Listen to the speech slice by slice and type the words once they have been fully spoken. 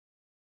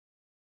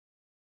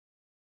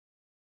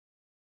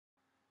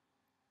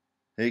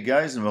Hey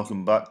guys, and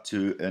welcome back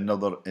to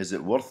another Is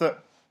It Worth It?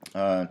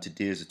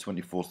 Today is the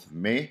 24th of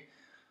May.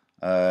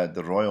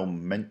 The Royal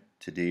Mint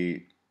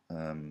today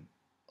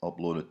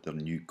uploaded their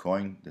new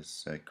coin,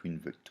 this Queen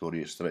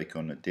Victoria strike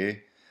on the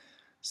day.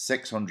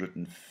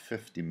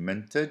 650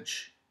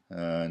 mintage,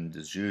 and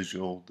as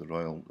usual, the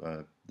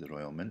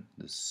Royal Mint,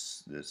 the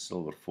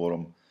Silver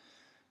Forum,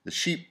 the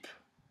sheep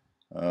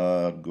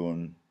are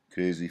going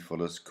crazy for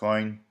this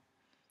coin.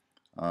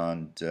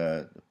 And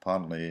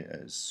apparently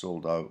it's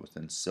sold out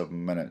within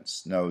 7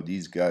 minutes. Now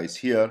these guys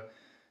here,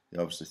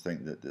 they obviously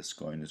think that this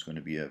coin is going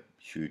to be a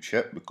huge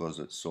hit because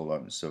it's sold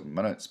out in 7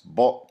 minutes,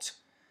 but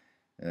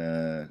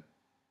in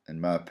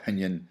my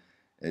opinion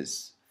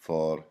it's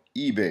for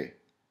eBay,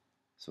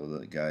 so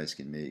that guys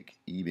can make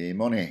eBay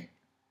money,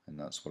 and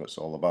that's what it's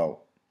all about.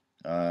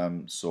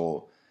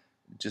 So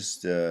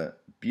just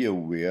be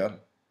aware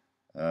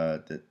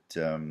that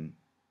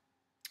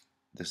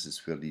this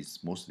is where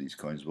most of these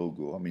coins will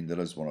go. I mean, there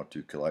is one or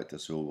two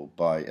collectors who will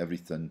buy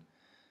everything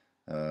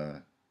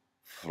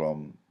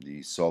from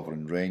the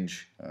sovereign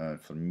range.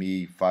 For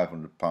me,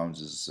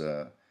 £500 is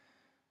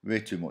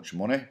way too much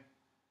money,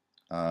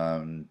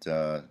 and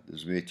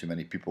there's way too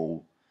many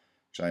people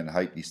trying to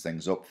hype these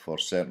things up for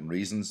certain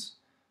reasons.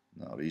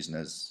 That reason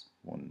is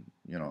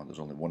there's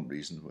only one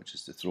reason, which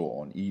is to throw it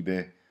on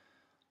eBay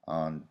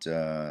and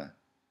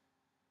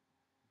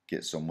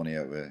get some money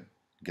out of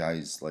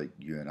guys like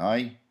you and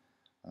I.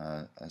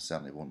 I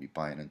certainly won't be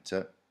buying into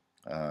it.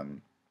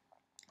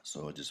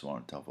 So I just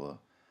wanted to have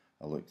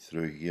a look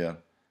through here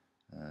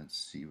and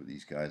see what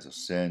these guys are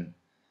saying.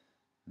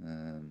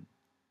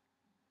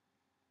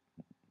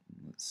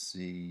 Let's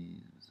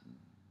see.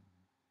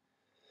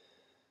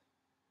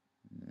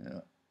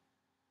 Yeah.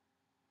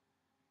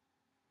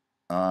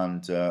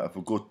 And if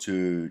we go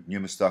to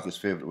Numistacker's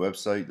favourite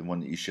website, the one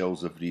that he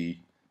shells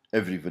every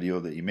video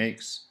that he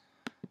makes,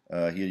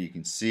 here you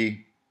can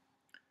see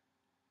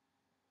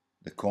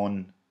the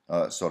coin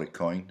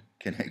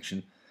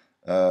connection.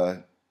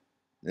 There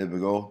we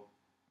go.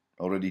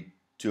 Already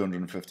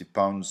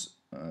 £250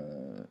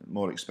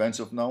 more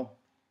expensive now.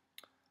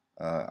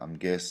 I'm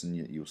guessing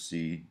you'll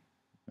see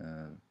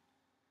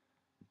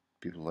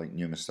people like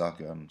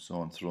Numistacker and so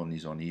on throwing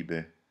these on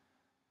eBay.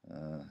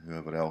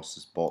 Whoever else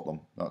has bought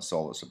them. That's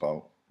all it's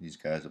about. These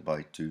guys will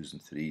buy 2s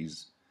and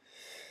 3s.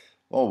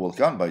 Oh, well,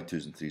 can't buy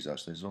 2s and 3s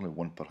actually. There's only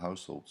one per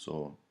household,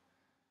 so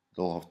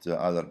they'll have to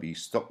either be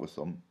stuck with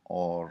them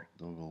or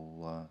they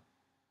will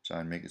try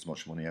and make as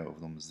much money out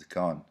of them as they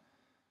can.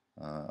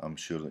 I'm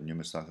sure that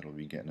Numistacker will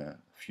be getting a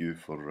few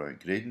for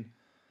grading,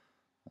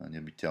 and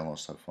he'll be telling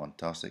us how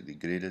fantastic they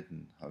graded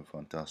and how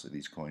fantastic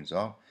these coins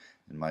are.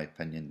 In my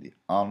opinion, they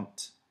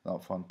aren't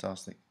that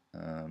fantastic.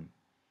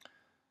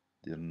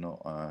 They're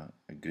not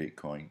a great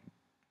coin,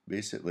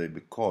 basically,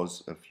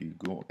 because if you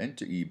go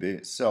into eBay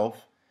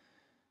itself,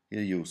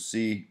 here you'll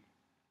see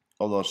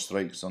other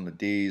strikes on the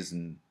days,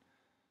 and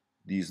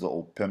these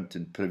little pimped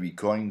and privy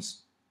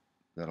coins,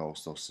 they're all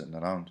still sitting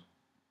around.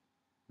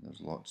 There's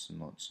lots and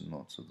lots and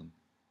lots of them,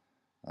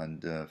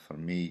 and for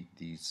me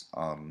these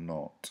are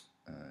not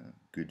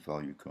good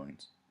value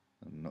coins.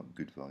 They're not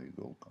good value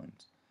gold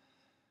coins.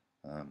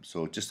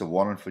 So just a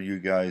warning for you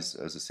guys.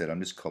 As I said, I'm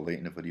just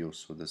collating the video,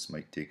 so this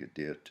might take a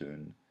day or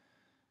two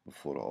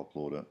before I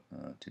upload it.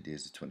 Today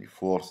is the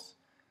 24th,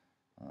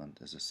 and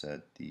as I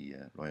said, the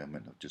Royal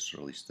Mint have just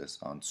released this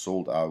and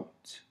sold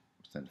out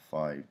within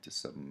 5 to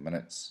 7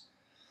 minutes.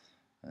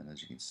 And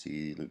as you can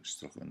see, they look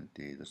struck on the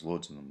day. There's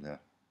loads of them there,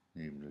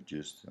 even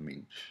reduced. I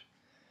mean,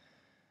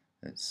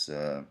 it's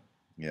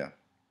yeah,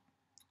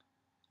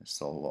 it's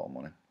still a lot of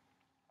money.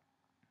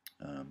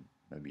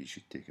 Maybe you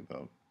should take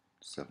about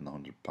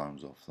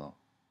 £700 off that,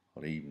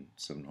 or even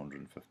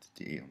 £750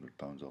 to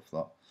 £800 off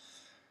that.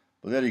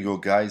 But there you go,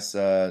 guys.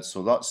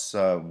 So that's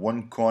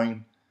one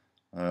coin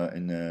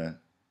in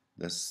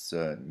this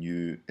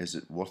new Is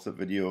It Worth It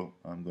video.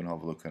 I'm going to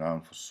have a look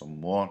around for some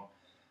more.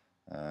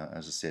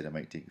 As I said, it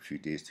might take a few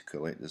days to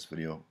collect this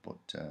video,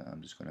 but I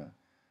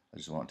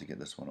just wanted to get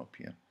this one up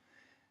here.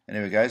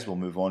 Anyway, guys, we'll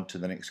move on to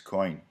the next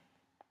coin.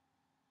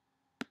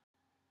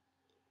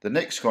 The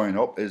next coin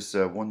up is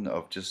one that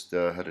I've just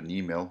had an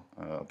email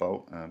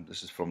about.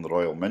 This is from the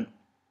Royal Mint.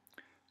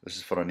 This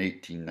is for an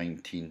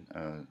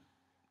 1819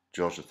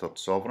 George III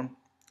sovereign.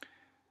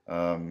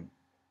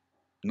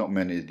 Not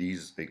many of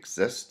these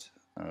exist.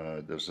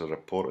 There's a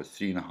report of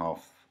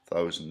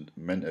 3,500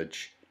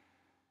 mintage,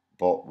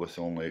 but with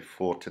only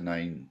 4 to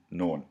 9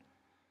 known.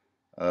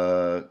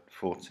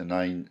 4 to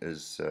 9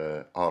 is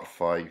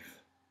R5.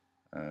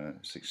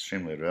 It's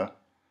extremely rare.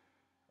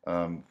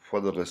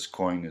 Whether this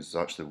coin is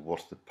actually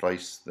worth the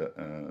price that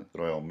the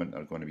Royal Mint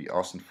are going to be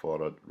asking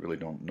for, I really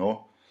don't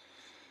know.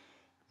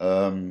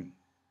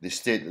 They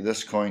state that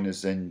this coin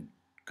is in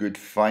good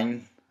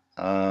fine.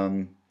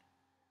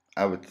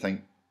 I would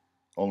think,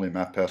 only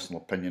my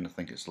personal opinion, I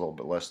think it's a little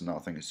bit less than that. I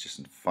think it's just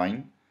in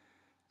fine.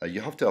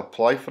 You have to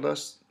apply for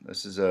this.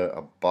 This is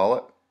a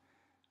ballot,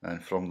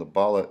 and from the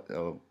ballot,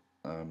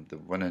 the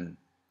winning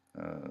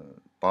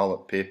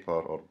ballot paper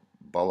or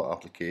ballot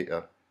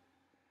applicator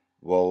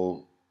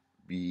will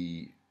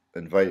be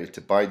invited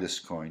to buy this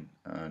coin,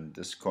 and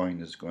this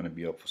coin is going to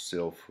be up for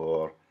sale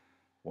for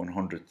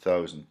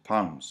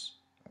 £100,000.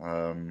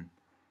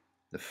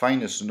 The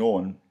finest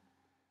known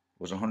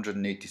was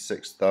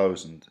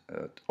 186,000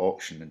 at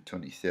auction in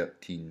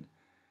 2013,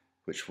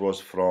 which was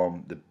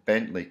from the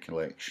Bentley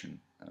collection.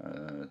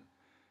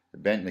 The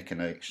Bentley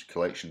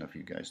collection, if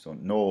you guys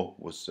don't know,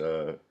 was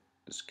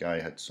this guy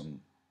had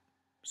some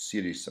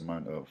serious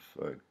amount of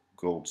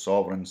gold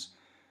sovereigns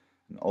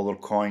and other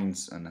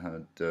coins, and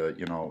had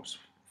you know, it was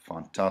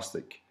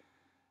fantastic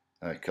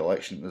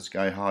collection this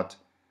guy had.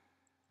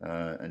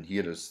 And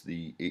here is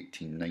the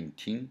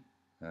 1819.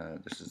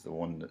 This is the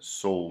one that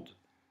sold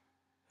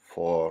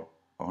for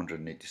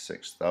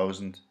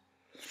 186,000.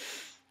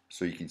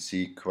 So you can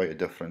see quite a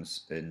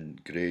difference in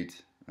grade,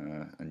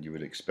 and you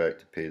would expect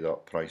to pay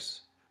that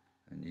price.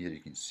 And here you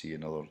can see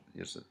another.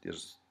 Here's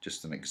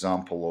just an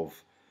example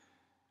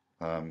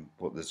of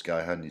what this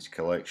guy had in his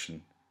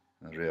collection.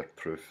 A rare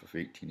proof of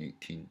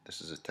 1818.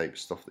 This is the type of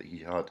stuff that he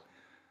had.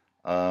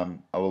 I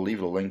will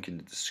leave a link in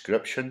the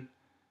description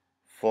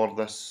for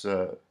this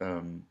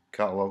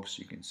catalogues.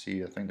 You can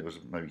see, I think there was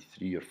maybe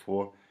 3 or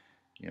 4.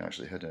 He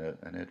actually had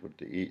an Edward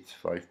VIII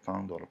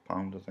 £5 or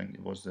 £1, I think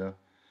it was there.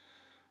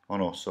 Oh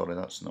no, sorry,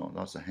 that's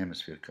a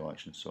hemisphere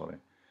collection, sorry.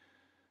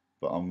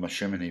 But I'm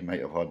assuming he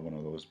might have had one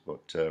of those.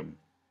 But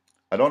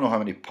I don't know how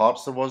many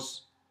parts there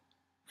was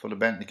for the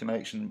Bentley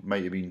collection.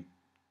 Might have been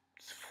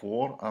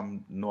 4,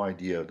 no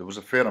idea. There was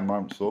a fair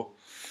amount though.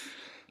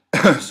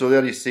 So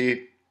there you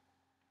see,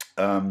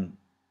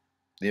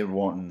 they're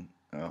wanting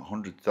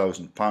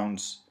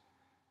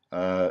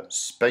 £100,000.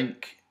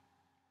 Spink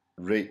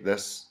rate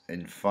this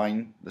in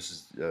fine. This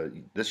is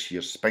this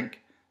year's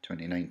Spink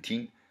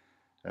 2019.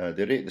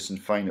 They rate this in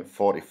fine at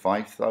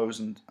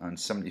 45,000 and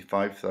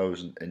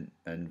 75,000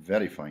 in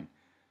very fine.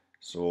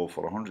 So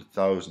for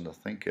 100,000, I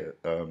think it,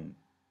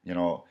 you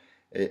know,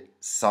 it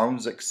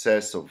sounds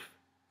excessive.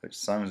 It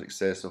sounds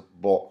excessive,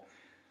 but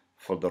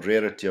for the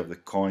rarity of the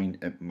coin,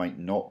 it might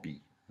not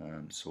be.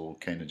 So we'll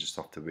kind of just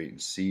have to wait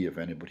and see if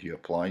anybody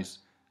applies.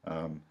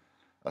 I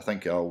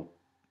think I'll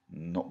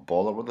not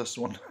bother with this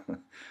one.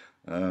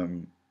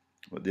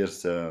 But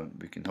there's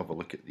we can have a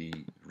look at the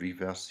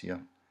reverse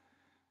here,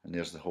 and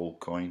there's the whole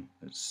coin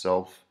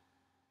itself.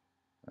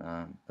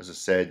 As I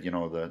said, you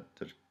know, they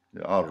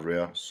are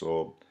rare,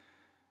 so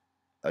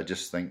I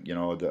just think, you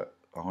know, that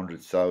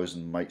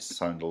 100,000 might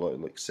sound a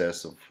little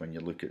excessive when you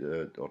look at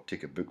it or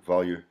take a book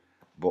value,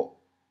 but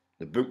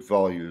the book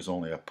value is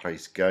only a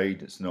price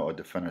guide. It's not a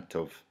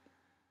definitive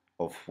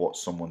of what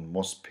someone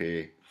must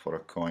pay for a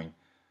coin.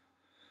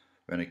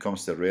 When it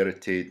comes to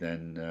rarity,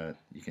 then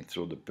you can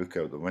throw the book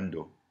out the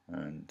window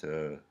and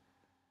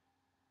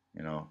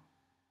you know,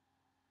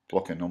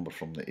 pluck a number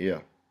from the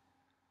air.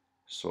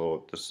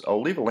 So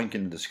I'll leave a link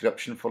in the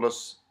description for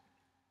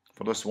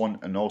this one,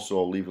 and also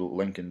I'll leave a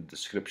link in the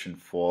description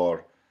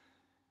for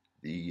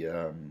the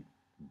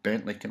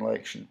Bentley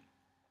collection,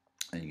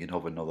 and you can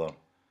have another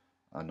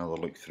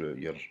look through at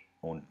your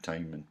own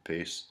time and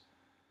pace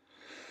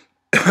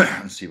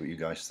and see what you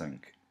guys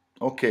think.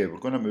 Okay, we're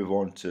going to move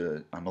on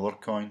to another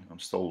coin. I'm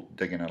still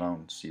digging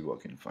around to see what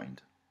I can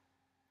find.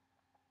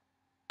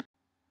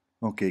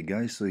 Okay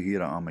guys, so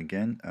here I am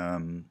again.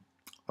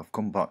 I've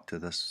come back to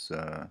this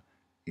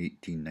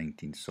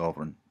 1819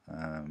 sovereign.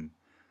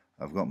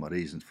 I've got my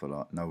reasons for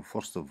that. Now,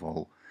 first of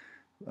all,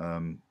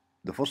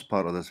 the first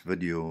part of this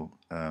video,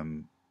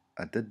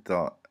 I did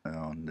that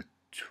on the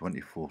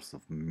 24th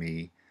of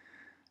May,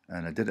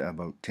 and I did it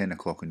about 10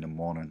 o'clock in the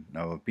morning.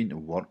 Now, I've been to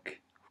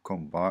work, I've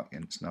come back,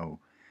 and it's now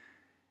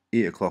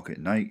 8 o'clock at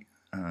night,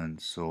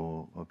 and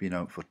so I've been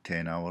out for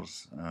 10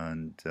 hours,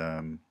 and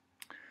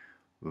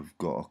we've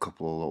got a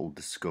couple of little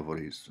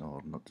discoveries,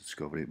 or not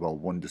discovery, well,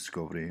 one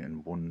discovery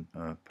and one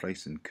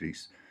price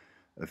increase.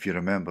 If you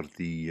remember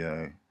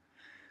the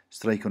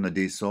strike on the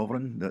day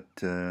sovereign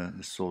that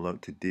is sold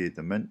out today at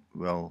the mint,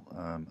 well,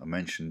 I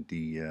mentioned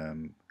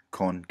the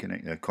coin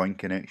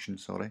connection,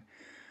 sorry.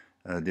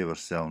 They were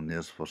selling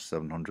theirs for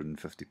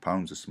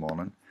 £750 this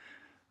morning,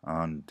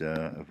 and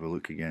if we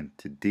look again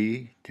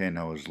today, 10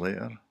 hours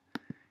later,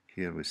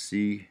 here we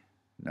see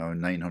now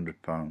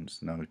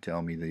 £900. Now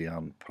tell me they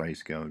aren't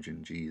price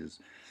gouging, Jesus.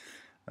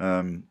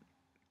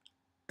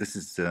 This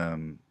is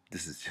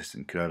just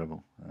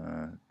incredible.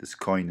 This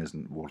coin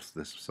isn't worth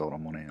this sort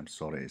of money, I'm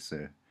sorry to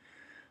say.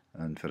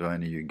 And for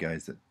any of you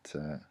guys that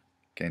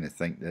kind of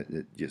think that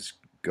you just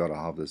gotta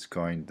have this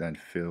coin, then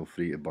feel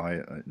free to buy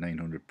it at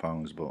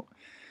 £900. But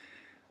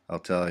I'll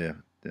tell you,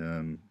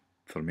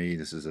 for me,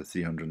 this is a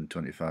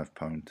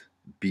 £325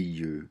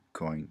 BU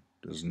coin.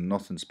 There's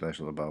nothing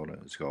special about it.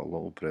 It's got a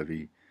little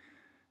privy,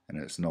 and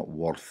it's not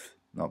worth,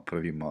 that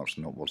privy mark's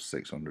not worth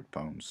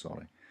 £600,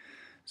 sorry.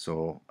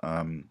 So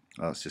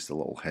that's just a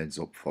little heads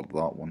up for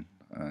that one.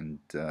 And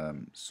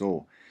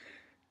so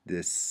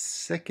the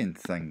second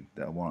thing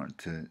that I wanted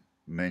to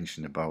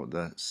mention about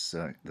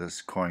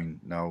this coin,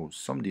 now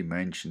somebody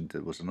mentioned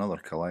there was another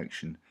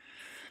collection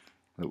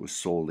that was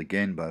sold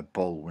again by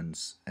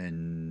Baldwin's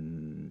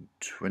in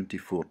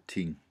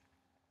 2014.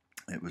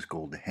 It was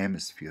called the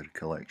Hemisphere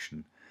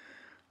collection,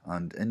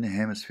 And in the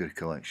Hemisphere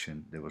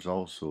collection there was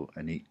also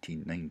an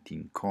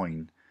 1819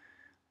 coin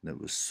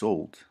that was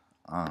sold,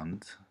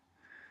 and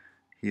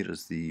here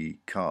is the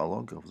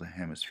catalogue of the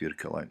Hemisphere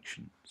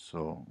collection.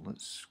 So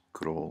let's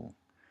scroll,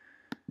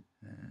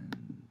 and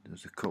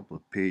there's a couple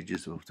of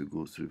pages we'll have to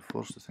go through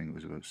first. I think it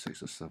was about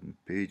 6 or 7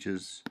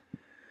 pages,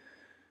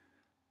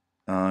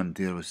 and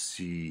there we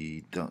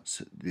see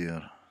that's it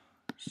there.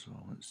 So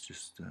let's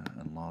just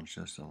enlarge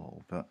this a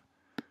little bit.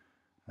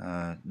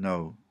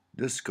 Now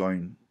this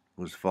coin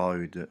was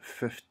valued at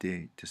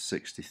 50 to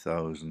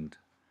 60,000,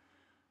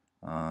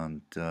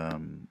 and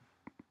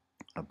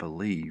I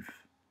believe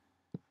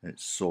it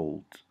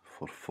sold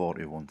for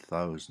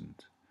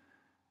 41,000.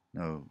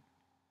 Now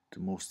the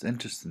most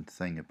interesting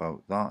thing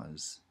about that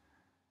is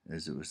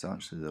it was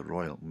actually the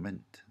Royal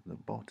Mint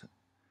that bought it.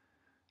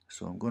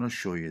 So I'm going to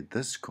show you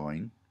this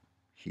coin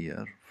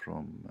here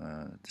from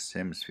the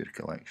Hemisphere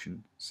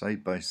collection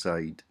side by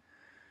side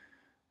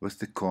with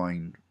the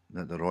coin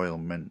that the Royal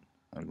Mint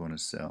are going to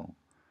sell,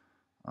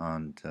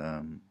 and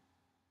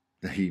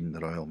even the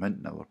Royal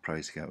Mint now are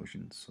price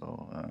gouging.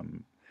 So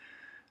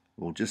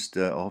we'll just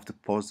I'll have to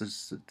pause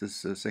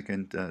this a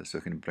second so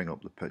I can bring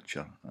up the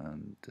picture,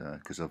 and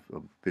because I've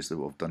basically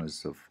what I've done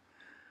is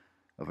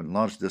I've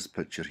enlarged this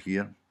picture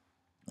here,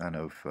 and I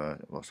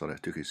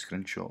took a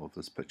screenshot of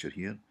this picture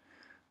here,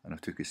 and I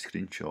took a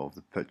screenshot of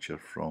the picture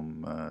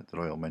from the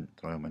Royal Mint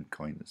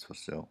coin that's for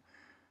sale,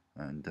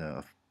 and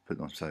I've put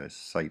them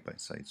side by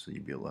side so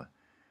you'll be able to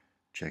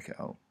check it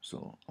out.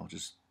 So I'll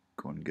just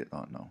go and get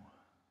that now.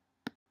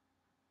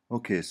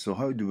 Okay, so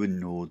how do we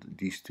know that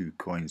these two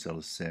coins are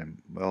the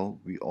same? Well,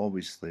 we're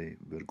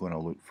going to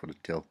look for the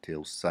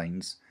telltale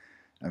signs.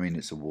 I mean,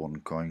 it's a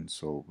worn coin,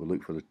 so we'll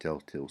look for the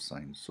telltale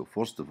signs. So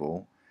first of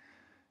all,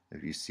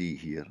 if you see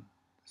here,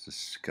 there's a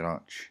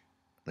scratch,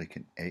 like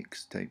an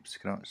X type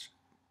scratch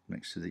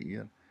next to the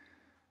ear.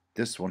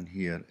 This one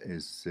here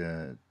is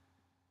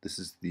this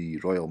is the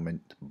Royal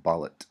Mint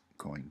ballot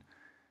coin.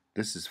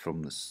 This is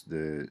from this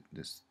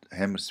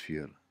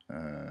Hemisphere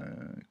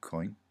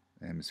coin,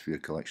 Hemisphere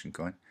collection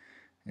coin,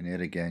 and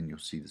here again you'll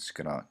see the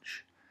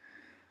scratch.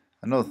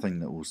 Another thing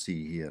that we'll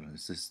see here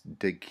is this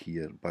dig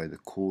here by the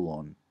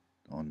colon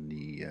on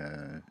the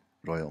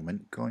Royal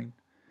Mint coin,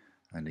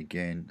 and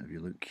again if you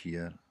look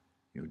here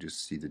you'll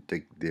just see the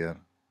dig there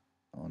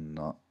on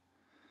that.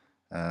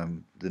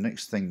 The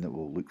next thing that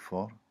we'll look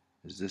for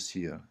is this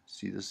here.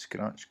 See this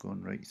scratch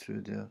going right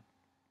through there,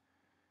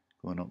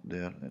 going up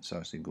there? It's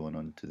actually going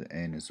on to the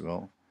N as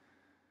well,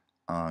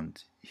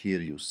 and here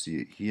you'll see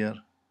it here.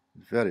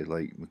 Very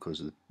light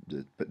because of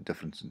the bit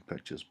difference in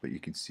pictures, but you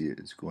can see it.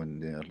 It's going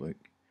there, look,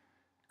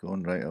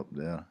 going right up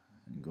there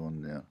and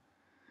going there.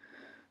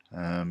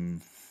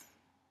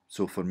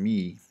 So for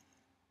me,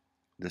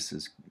 this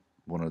is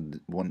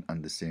one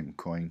and the same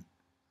coin.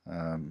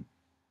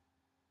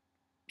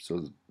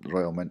 So the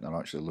Royal Mint are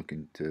actually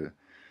looking to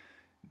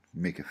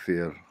make a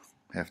fair,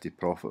 hefty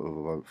profit of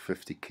about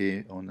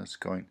 50k on this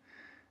coin.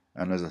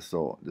 And as I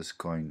thought, this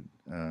coin,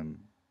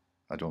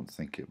 I don't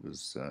think it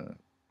was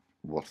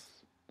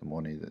worth the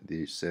money that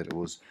they said it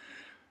was.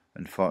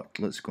 In fact,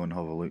 let's go and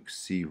have a look,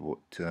 see what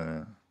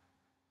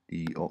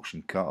the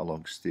auction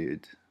catalogue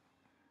stated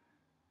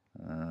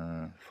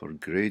for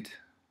grade.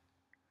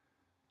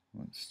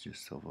 Let's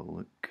just have a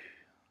look.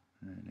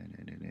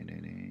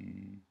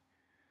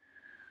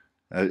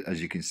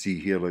 As you can see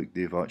here, look,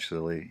 they've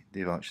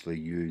actually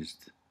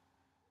used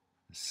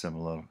a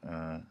similar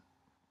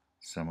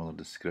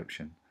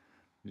description.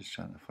 I'm just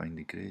trying to find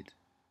the grade.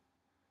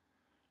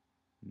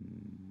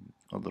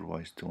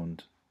 Otherwise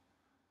toned.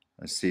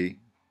 I see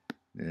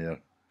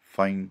they're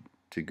fine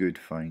to good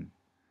fine.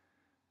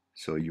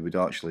 So you would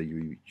actually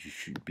you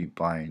should be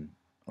buying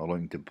or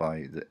looking to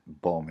buy the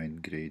bottom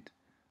end grade,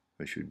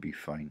 which would be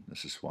fine.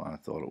 This is what I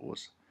thought it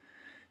was.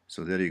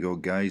 So there you go,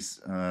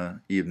 guys.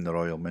 Even the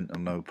Royal Mint are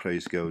now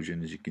price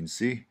gouging, as you can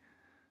see.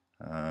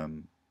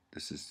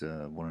 This is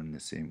one and the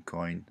same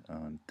coin,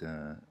 and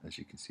as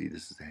you can see,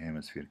 this is the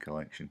Hemisphere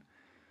collection.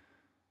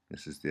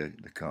 This is the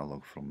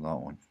catalogue from that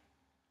one.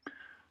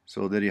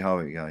 So there you have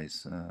it,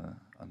 guys.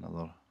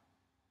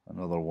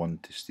 Another one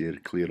to steer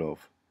clear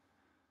of.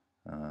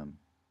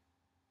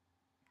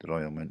 The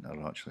Royal Mint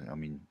are actually, I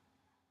mean,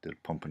 they're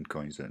pumping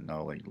coins out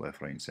now like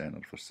left, right and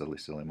centre for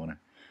silly money.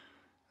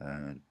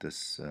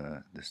 This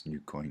new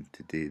coin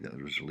today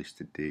that was released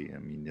today, I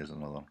mean, there's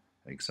another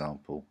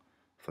example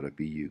for a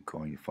BU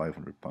coin.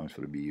 £500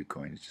 for a BU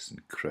coin is just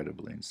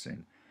incredibly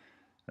insane,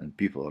 and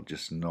people are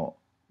just not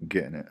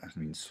getting it. I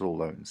mean,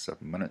 sold out in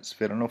 7 minutes.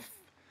 Fair enough,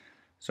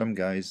 some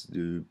guys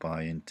do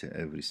buy into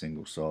every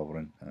single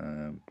sovereign,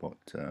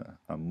 but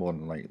more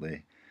than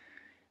likely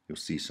you'll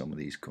see some of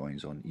these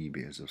coins on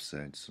eBay, as I've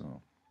said.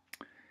 So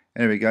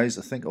anyway, guys,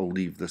 I think I'll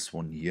leave this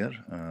one here.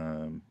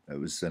 It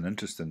was an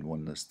interesting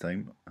one this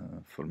time,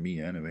 for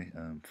me anyway,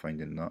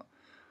 finding that.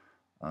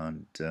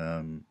 And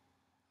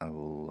I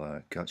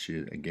will catch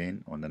you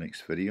again on the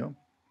next video.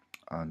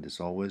 And as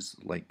always,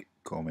 like,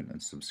 comment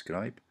and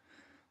subscribe.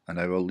 And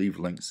I will leave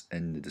links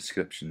in the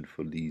description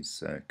for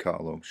these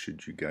catalogues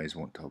should you guys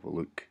want to have a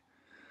look.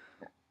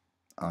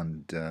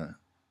 and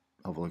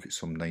have a look at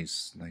some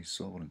nice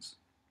sovereigns.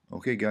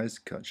 Okay guys,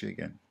 catch you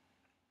again.